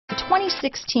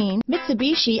2016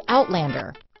 Mitsubishi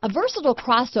Outlander. A versatile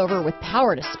crossover with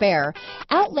power to spare,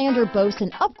 Outlander boasts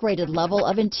an upgraded level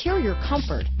of interior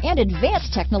comfort and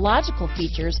advanced technological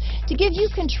features to give you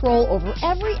control over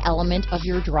every element of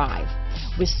your drive.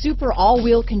 With super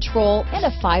all-wheel control and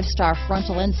a 5-star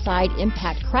frontal and side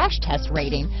impact crash test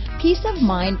rating, peace of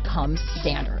mind comes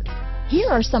standard. Here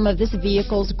are some of this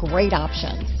vehicle's great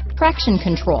options: traction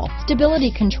control,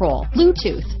 stability control,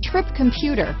 Bluetooth, trip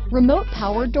computer, remote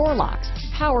power door locks,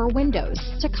 power windows,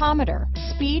 tachometer,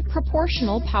 speed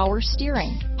proportional power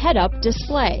steering, head-up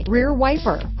display, rear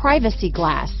wiper, privacy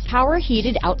glass, power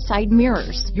heated outside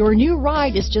mirrors. Your new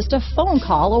ride is just a phone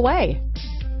call away.